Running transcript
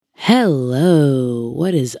Hello,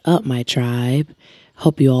 what is up, my tribe?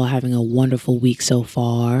 Hope you all having a wonderful week so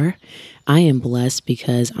far. I am blessed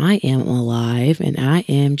because I am alive and I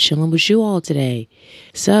am chilling with you all today.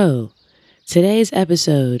 So, today's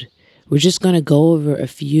episode, we're just going to go over a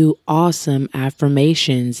few awesome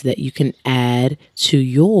affirmations that you can add to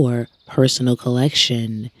your personal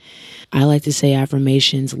collection. I like to say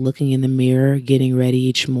affirmations looking in the mirror, getting ready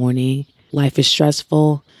each morning. Life is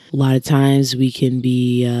stressful. A lot of times we can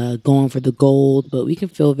be going for the gold, but we can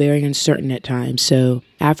feel very uncertain at times. So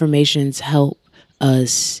affirmations help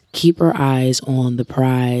us keep our eyes on the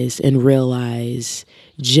prize and realize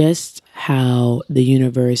just how the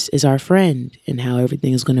universe is our friend and how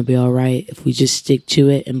everything is going to be all right if we just stick to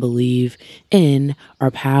it and believe in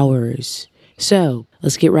our powers. So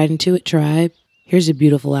let's get right into it, tribe. Here's a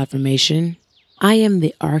beautiful affirmation. I am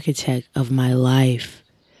the architect of my life.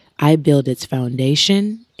 I build its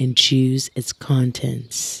foundation and choose its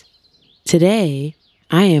contents. Today,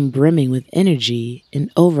 I am brimming with energy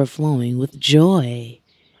and overflowing with joy.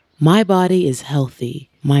 My body is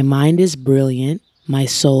healthy. My mind is brilliant. My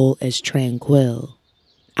soul is tranquil.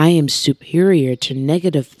 I am superior to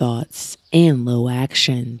negative thoughts and low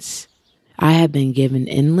actions. I have been given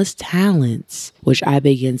endless talents, which I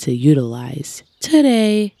begin to utilize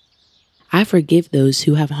today. I forgive those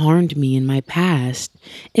who have harmed me in my past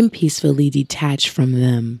and peacefully detach from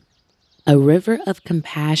them. A river of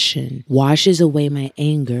compassion washes away my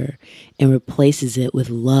anger and replaces it with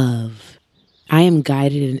love. I am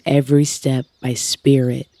guided in every step by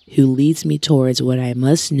Spirit, who leads me towards what I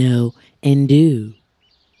must know and do.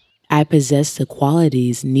 I possess the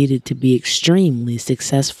qualities needed to be extremely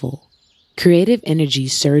successful. Creative energy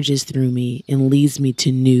surges through me and leads me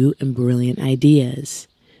to new and brilliant ideas.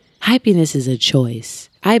 Happiness is a choice.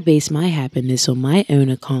 I base my happiness on my own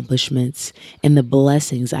accomplishments and the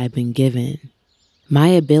blessings I've been given. My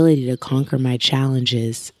ability to conquer my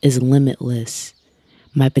challenges is limitless.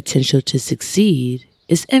 My potential to succeed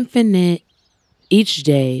is infinite. Each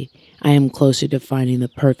day, I am closer to finding the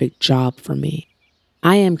perfect job for me.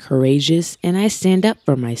 I am courageous and I stand up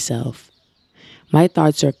for myself. My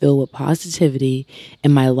thoughts are filled with positivity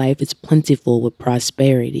and my life is plentiful with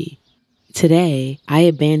prosperity. Today, I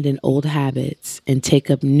abandon old habits and take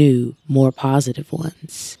up new, more positive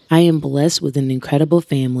ones. I am blessed with an incredible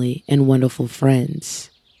family and wonderful friends.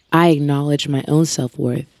 I acknowledge my own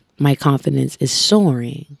self-worth. My confidence is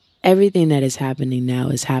soaring. Everything that is happening now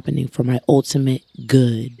is happening for my ultimate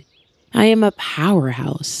good. I am a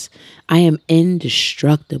powerhouse. I am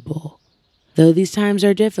indestructible. Though these times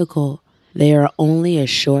are difficult, they are only a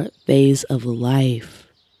short phase of life.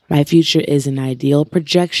 My future is an ideal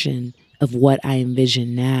projection of what I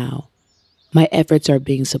envision now. My efforts are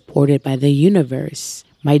being supported by the universe.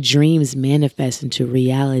 My dreams manifest into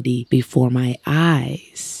reality before my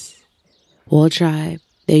eyes. Well, tribe,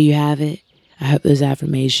 there you have it. I hope those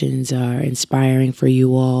affirmations are inspiring for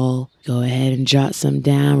you all. Go ahead and jot some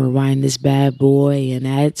down, rewind this bad boy, and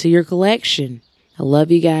add it to your collection. I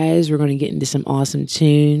love you guys. We're going to get into some awesome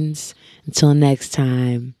tunes. Until next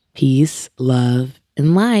time, peace, love,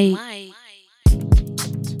 and light.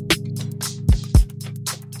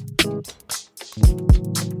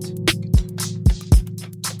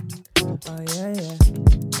 Oh yeah, yeah.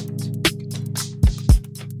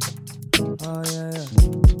 Oh yeah, yeah.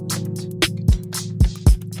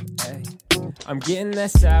 Hey, I'm getting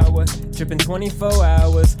that sour, tripping 24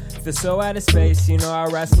 hours. Feel so out of space, you know I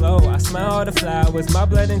ride slow. I smell all the flowers, my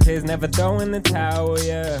blood and tears, never throw in the towel,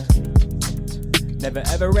 yeah. Never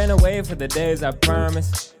ever ran away for the days, I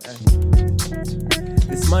promise. Hey.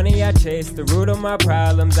 This money I chase, the root of my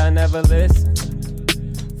problems, I never listen.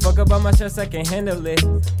 Fuck up on my stress, I can't handle it.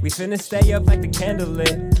 We finna stay up like the candle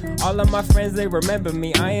lit. All of my friends, they remember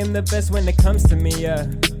me. I am the best when it comes to me, yeah.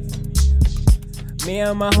 Me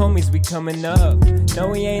and my homies, we coming up. No,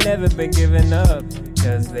 we ain't ever been giving up.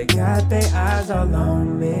 Cause they got their eyes all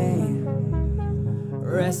on me.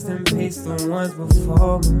 Rest in peace, the ones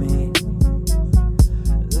before me.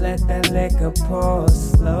 Let that liquor pour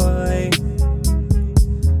slowly.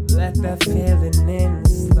 Let that feeling in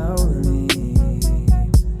slowly.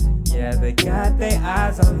 Yeah, they got their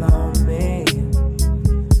eyes all on me.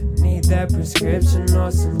 Need that prescription or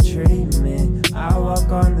some treatment. I walk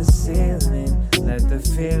on the ceiling. Let the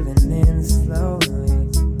feeling in slowly.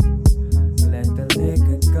 Let the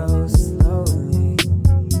liquor go slowly.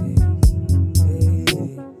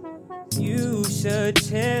 You should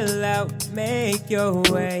chill out, make your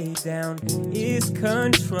way down. It's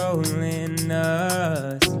controlling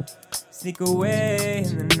us. Sneak away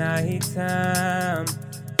in the nighttime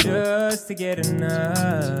just to get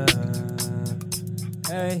enough.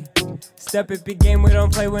 Hey, Step up your game, we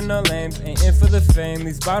don't play with no lames. Ain't in for the fame,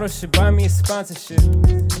 these bottles should buy me a sponsorship.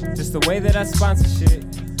 Just the way that I sponsor shit.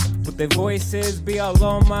 But their voices be all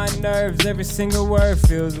on my nerves. Every single word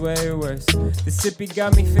feels way worse. The sippy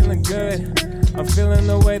got me feeling good. I'm feeling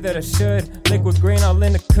the way that I should. Liquid green all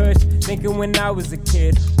in the kush. Thinking when I was a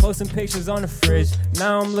kid. Posting pictures on the fridge.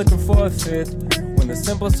 Now I'm looking for a fifth. When the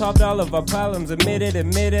simple solved all of our problems. Admit it,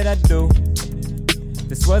 I do.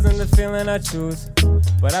 This wasn't the feeling I choose.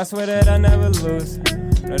 But I swear that I never lose.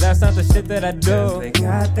 No, that's not the shit that I do. 'Cause they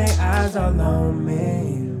got their eyes all on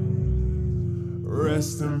me.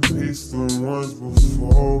 Rest in peace, the ones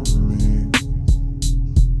before me.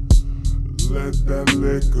 Let that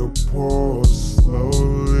liquor pour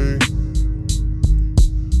slowly.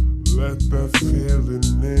 Let that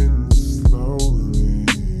feeling in slowly.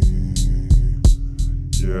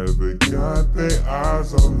 Yeah, they got their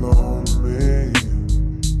eyes all on me.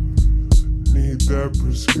 Need that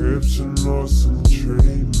prescription or some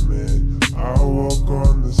treatment. I walk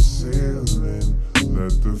on the ceiling.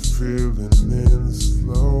 Let the feeling in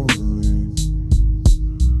slowly.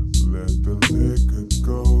 Let the liquor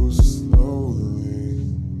go slowly.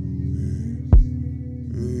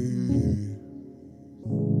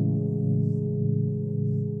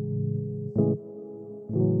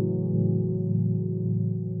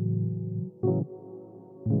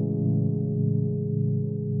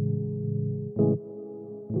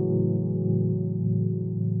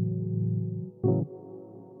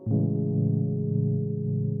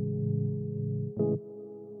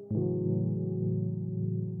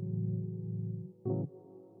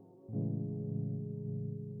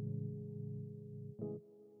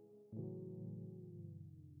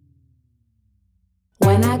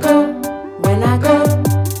 When I go, when I go,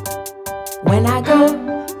 when I go,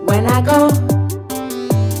 when I go,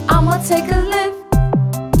 I'ma take a lift.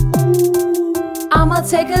 I'ma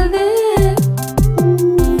take a lift.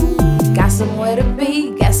 Got somewhere to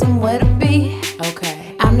be, got somewhere to be.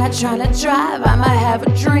 Okay. I'm not trying to drive, I might have a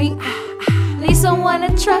drink. Need someone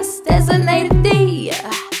to trust, designated D.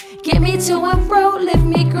 Get me to and fro, lift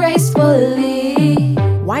me gracefully.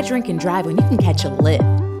 Why drink and drive when you can catch a lift?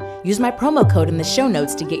 Use my promo code in the show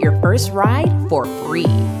notes to get your first ride for free.